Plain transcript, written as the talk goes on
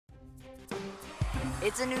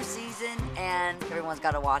It's a new season, and everyone's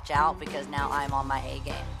got to watch out because now I'm on my A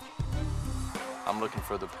game. I'm looking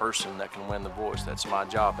for the person that can win the voice. That's my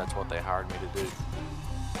job. That's what they hired me to do.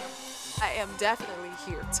 I am definitely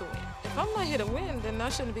here to win. If I'm not here to win, then I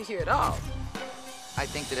shouldn't be here at all. I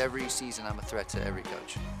think that every season I'm a threat to every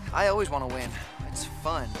coach. I always want to win. It's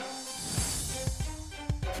fun.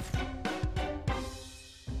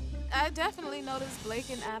 I definitely noticed Blake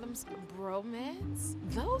and Adam's bromance.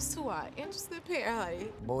 Those two are interesting pair, honey.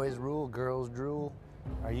 Boys rule, girls drool.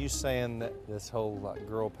 Are you saying that this whole like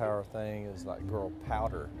girl power thing is like girl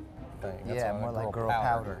powder thing? That's Yeah, more like girl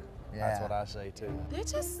powder. Yeah. That's what I say too. They're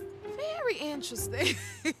just very interesting.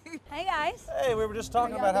 Hey guys. Hey, we were just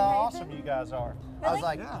talking about how awesome you guys are. I was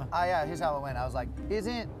like, oh yeah, here's how it went. I was like,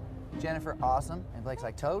 isn't Jennifer awesome? And Blake's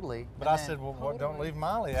like, totally. But And I then- said, well, don't leave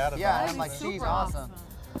Miley out of yeah, that. and I'm like, Super she's awesome.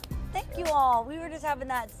 Thank you all. We were just having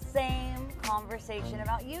that same conversation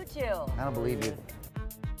about you two. I don't believe you.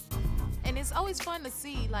 And it's always fun to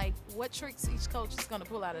see like what tricks each coach is gonna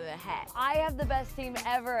pull out of their hat. I have the best team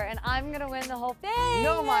ever, and I'm gonna win the whole thing.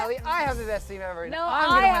 No, Miley, I have the best team ever. and No, I'm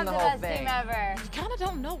I gonna have win the the whole best thing. team ever. You kind of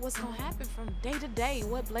don't know what's gonna happen from day to day.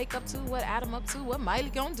 What Blake up to, what Adam up to, what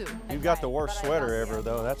Miley gonna do. You've got the Right, worst but I sweater love ever, you.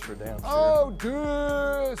 though. That's for damn sure. Oh,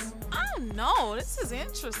 deuce! I don't know. This is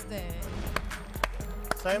interesting.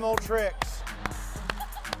 Same old tricks.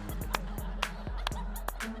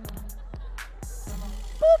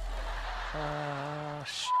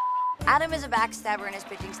 Adam is a backstabber in his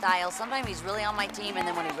pitching style. Sometimes he's really on my team, and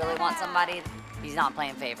then when he really wants somebody, he's not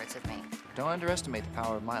playing favorites with me. Don't underestimate the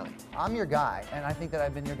power of Miley. I'm your guy, and I think that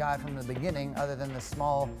I've been your guy from the beginning, other than the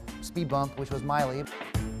small speed bump, which was Miley.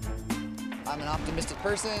 I'm an optimistic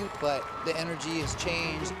person, but the energy has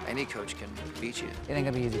changed. Any coach can beat you. It ain't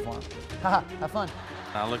gonna be easy for him. Haha, have fun.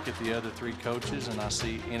 I look at the other three coaches and I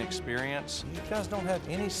see inexperience. You guys don't have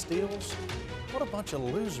any steals? What a bunch of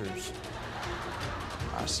losers.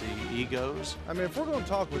 I see egos. I mean, if we're going to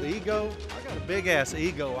talk with ego, I got a big-ass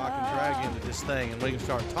ego I can drag into this thing, and we can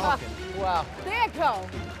start talking. Wow. There it goes.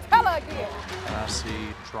 Tell her again. And I see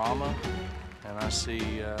trauma. And I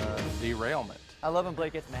see derailment. I love when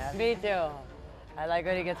Blake gets mad. Me too. I like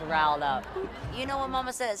when he gets riled up. You know what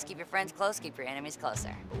Mama says, keep your friends close, keep your enemies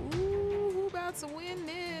closer. Ooh, who about to win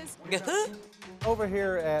this? Over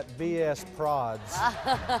here at VS Prods,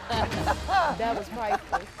 That was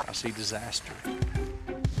priceless. I see disaster.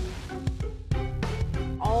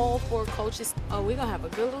 All four coaches. Oh, we're gonna have a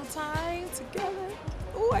good little time together.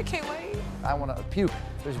 Ooh, I can't wait. I want to puke.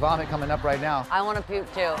 There's vomit coming up right now. I want to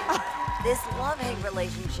puke too. This love-hate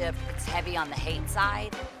relationship, it's heavy on the hate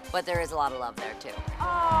side, but there is a lot of love there too.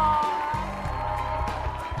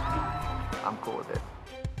 I'm cool with it.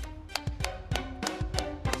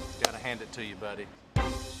 Gotta hand it to you, buddy.